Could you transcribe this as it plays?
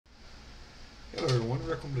Hello everyone,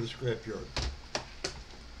 welcome to the Scrapyard.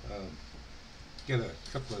 Got a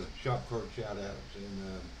couple of shop card shout outs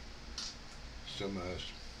and some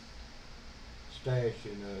stash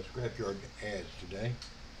and scrapyard ads today.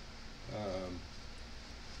 Um,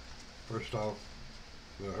 First off,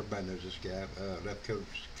 well, everybody knows this guy, Left Coast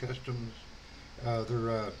Customs.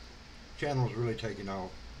 Their channel's really taken off.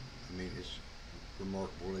 I mean, it's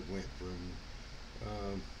remarkable. It went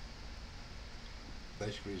from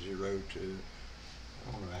basically 0 to,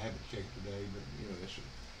 I don't know, I haven't checked today, but it's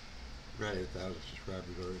right at 1,000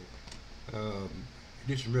 subscribers already.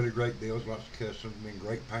 Did some really great deals, lots of customs. I mean,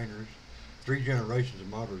 great painters. 3 generations of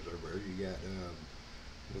modelers over there. You got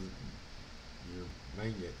your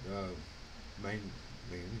main main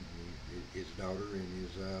man, his daughter, and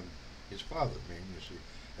his father. Man, you see,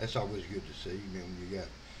 that's always good to see. You know, when you got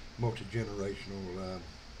multi-generational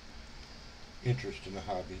interest in the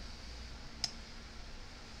hobby.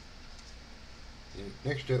 And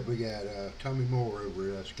next up, we got Tommy Moore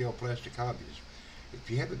over at Scale Plastic Hobbies. If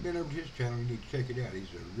you haven't been over to his channel, you need to check it out.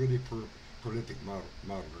 He's a really prolific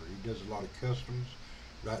modeler. He does a lot of customs.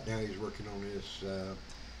 Right now, he's working on this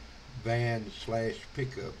van slash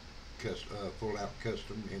pickup full out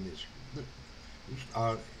custom, and it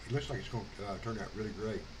looks like it's going to turn out really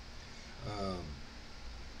great.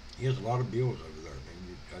 He has a lot of bills over there,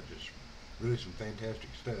 man. Just really some fantastic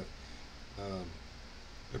stuff.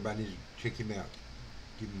 Everybody needs to check him out.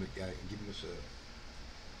 Give him a sub.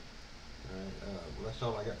 Alright, well, that's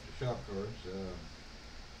all I got for the shop cards.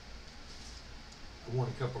 I won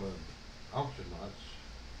a couple of auction lots.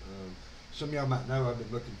 Some of y'all might know I've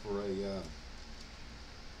been looking for a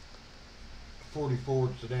 40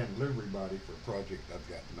 Ford sedan delivery body for a project I've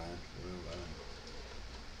got in mind. Well,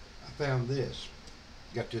 I found this.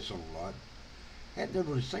 Got this on a lot. Hadn't never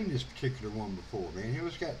really seen this particular one before, man. It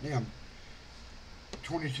was got damn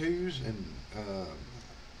 22s, and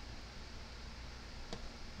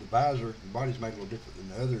the visor, the body's made a little different than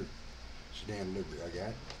the other sedan delivery I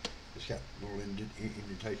got. It's got little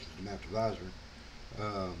indentations to mount the visor.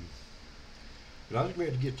 But I was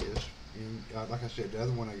glad to get this. And like I said, the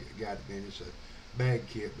other one I got, man, it's a bag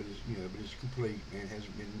kit, but it's complete, man. It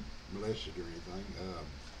hasn't been molested or anything.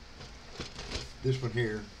 This one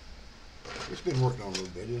here, it's been worked on a little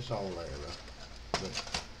bit. It's all there, but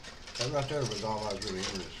that right there was all I was really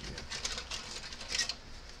interested in.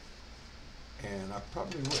 And I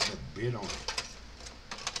probably wouldn't have bid on it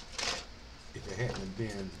if it hadn't have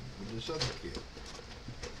been with this other kit.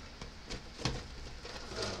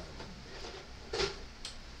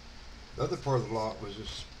 The other part of the lot was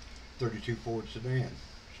this 32 Ford sedan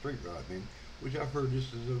street rod, man, which I've heard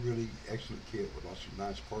this is a really excellent kit with lots of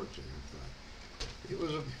nice parts and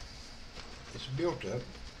everything. It's built up.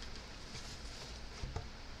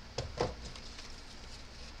 I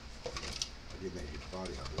did make the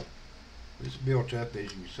body of it. It's built up, as you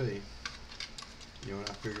can see. You know, and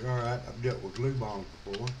I figured, all right, I've dealt with glue bombs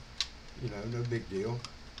before. You know, no big deal.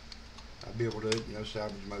 I'll be able to,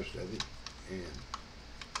 salvage most of it and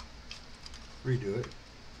redo it.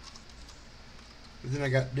 But then I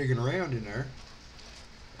got digging around in there,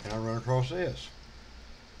 and I run across this.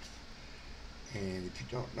 And if you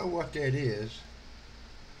don't know what that is,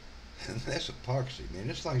 that's epoxy, man.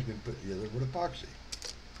 This thing's been put together with epoxy.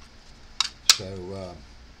 So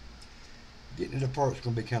getting it apart is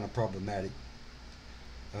going to be kind of problematic.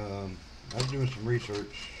 I was doing some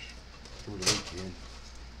research over the weekend,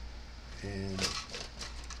 and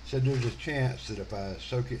said there's a chance that if I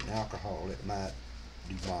soak it in alcohol, it might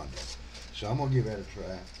debond it. So I'm gonna give that a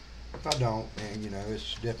try. If I don't, man,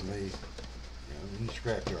 it's definitely, in the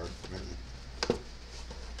scrapyard.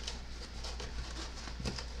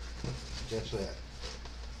 That's that.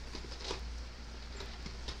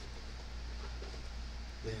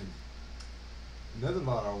 Then another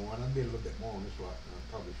lot I won, I bid a little bit more on this lot than I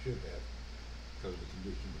probably should have because of the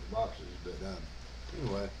condition of the boxes. But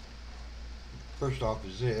anyway, first off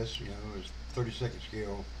is this. It's 32nd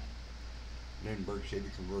scale Lindenberg Chevy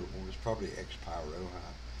convertible. It's probably ex-Pyro.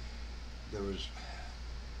 There was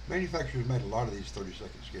manufacturers made a lot of these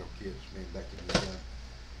 32nd scale kits, man, back in the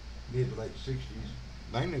mid to late 60s,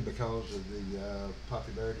 mainly because of the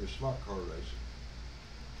popularity of slot car racing.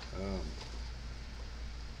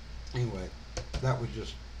 Anyway, that was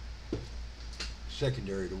just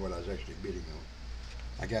secondary to what I was actually bidding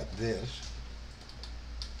on. I got this.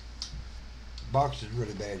 Box is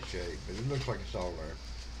really bad shape, but it looks like it's all there.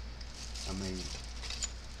 I mean,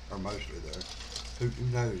 or mostly there. Who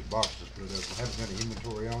knows? Box is split up. I haven't got any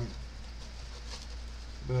inventory on it.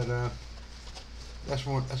 But that's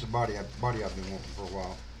a body I've been wanting for a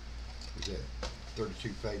while. Is that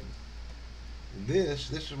 32 Phaeton. And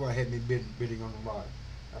this is what had me bidding on the lot.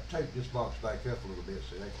 I've taped this box back up a little bit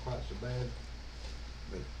so it ain't quite so bad.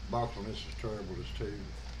 But the box on this is terrible as too.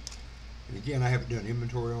 And again, I haven't done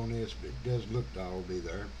inventory on this, but it does look to all be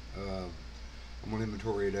there. I'm gonna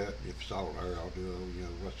inventory it up. If it's all there, I'll do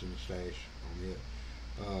what's in the stash on it.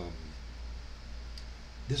 Um,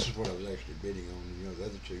 this is what I was actually bidding on. The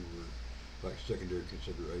other two were like secondary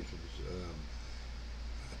considerations.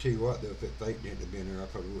 I tell you what, though, if that fake didn't have been there, I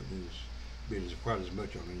probably wouldn't have bid as quite as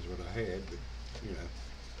much on it as what I had. But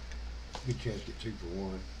good chance to get 2 for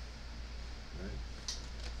 1. Right.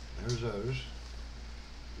 There's those.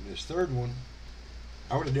 And this third one,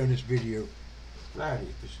 I would have done this video Friday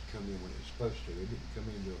if this had come in when it was supposed to. It didn't come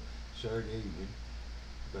in until Saturday evening.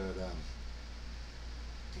 But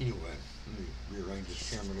anyway, let me rearrange this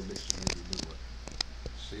camera a little bit so maybe we'll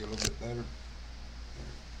see a little bit better.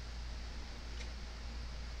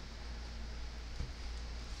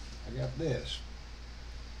 I got this.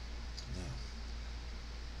 Now,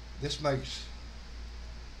 this makes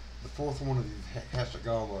the fourth one of the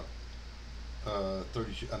Hasegawa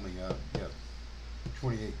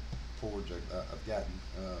 28 Fords I've gotten,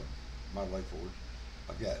 Model A Fords.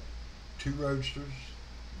 I've got 2 Roadsters,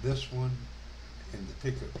 this one, and the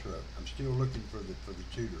pickup truck. I'm still looking for the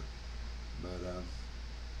Tudor, but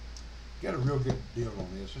got a real good deal on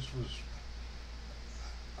this. This was,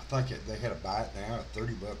 I think they had a buy it now at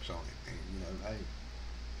 $30 on it, and hey,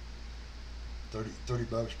 30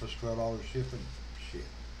 bucks plus $12 shipping. Shit,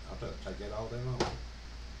 I'll take that all day long.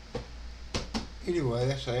 Anyway,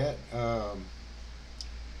 that's that.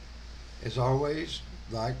 As always,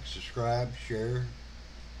 like, subscribe, share,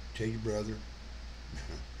 tell your brother,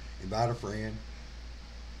 invite a friend.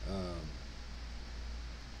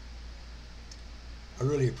 I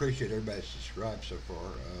really appreciate everybody subscribed so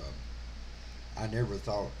far. I never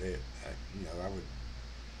thought that I would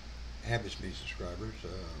have this many subscribers,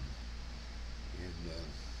 and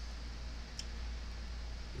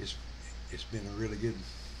it's been a really good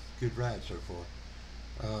ride so far.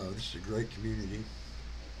 This is a great community.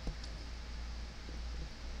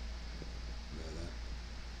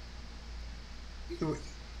 But,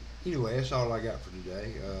 anyway, that's all I got for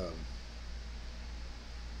today.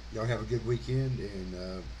 Y'all have a good weekend,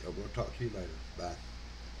 and we'll talk to you later. Bye.